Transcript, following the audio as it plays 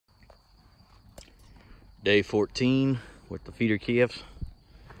Day 14 with the feeder calves.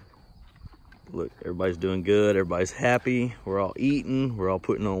 Look, everybody's doing good. Everybody's happy. We're all eating. We're all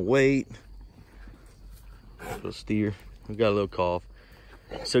putting on weight. Little steer. We've got a little cough.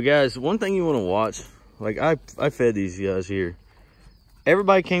 So guys, one thing you want to watch, like I fed these guys here.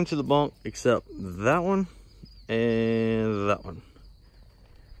 Everybody came to the bunk except that one and that one.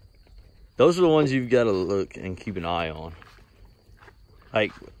 Those are the ones you've got to look and keep an eye on.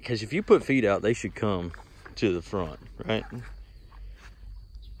 Like, because if you put feed out, they should come to the front, right?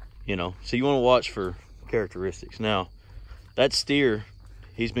 You know, so you want to watch for characteristics. Now, that steer,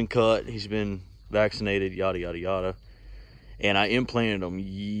 he's been cut, he's been vaccinated, yada, yada, yada. And I implanted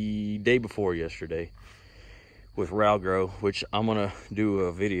him day before yesterday with Ralgro, which I'm going to do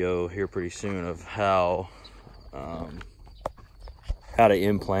a video here pretty soon of how to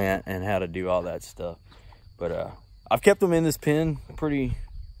implant and how to do all that stuff. But I've kept them in this pen pretty,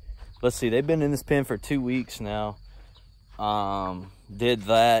 let's see, they've been in this pen for 2 weeks now. Did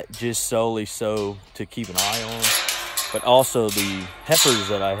that just solely so to keep an eye on them. But also the heifers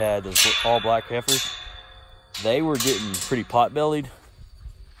that I had, those all black heifers, they were getting pretty pot-bellied.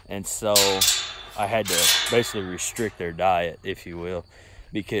 And so I had to basically restrict their diet, if you will,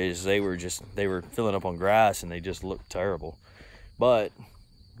 because they were filling up on grass and they just looked terrible. But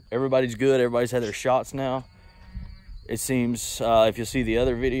everybody's good. Everybody's had their shots now. It seems, if you'll see the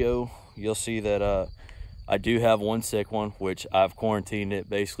other video, you'll see that I do have one sick one, which I've quarantined it,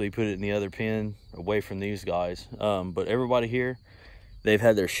 basically put it in the other pen away from these guys. But everybody here, they've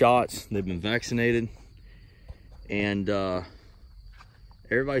had their shots, they've been vaccinated, and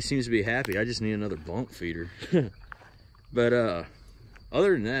everybody seems to be happy. I just need another bunk feeder. But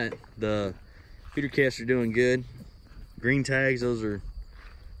other than that, the feeder calves are doing good. Green tags, those are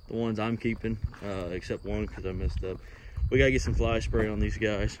the ones I'm keeping, except one because I messed up. We gotta get some fly spray on these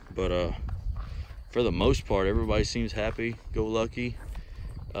guys, but for the most part, everybody seems happy, go lucky.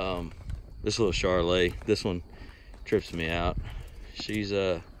 This little Charlet, this one trips me out. She's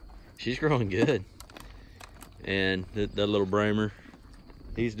growing good, and that little Bramer,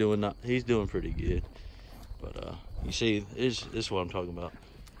 he's doing pretty good. But you see, this is what I'm talking about.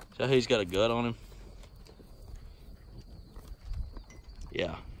 See how he's got a gut on him?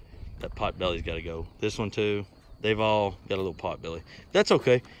 Yeah, that pot belly's got to go. This one too. They've all got a little pot belly. That's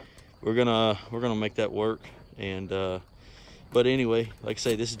okay. We're gonna make that work. And but anyway, like I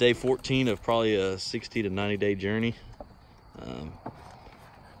say, this is day 14 of probably a 60 to 90 day journey.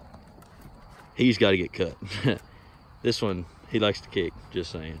 He's got to get cut. This one, he likes to kick.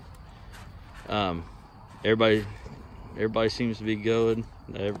 Just saying. Everybody seems to be good.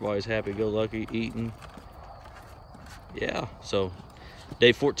 Everybody's happy-go-lucky, eating. Yeah. So,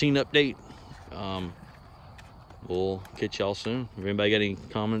 day 14 update. We'll catch y'all soon. If anybody got any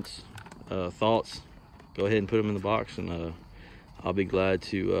comments, thoughts, go ahead and put them in the box, and I'll be glad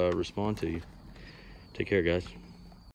to respond to you. Take care, guys.